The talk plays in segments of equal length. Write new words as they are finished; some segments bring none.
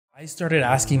I started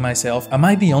asking myself, am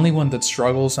I the only one that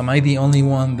struggles? Am I the only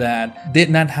one that did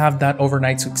not have that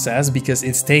overnight success? Because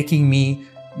it's taking me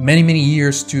many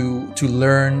years to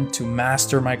learn, to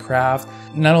master my craft.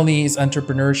 Not only is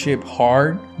entrepreneurship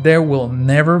hard, there will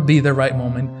never be the right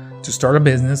moment to start a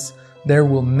business. There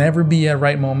will never be a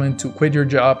right moment to quit your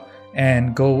job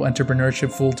and go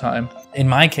entrepreneurship full time. In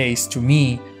my case, to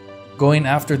me, going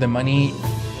after the money,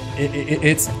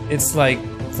 it's like,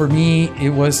 for me, it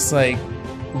was like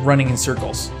running in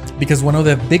circles. Because one of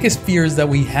the biggest fears that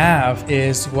we have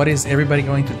is, what is everybody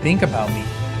going to think about me?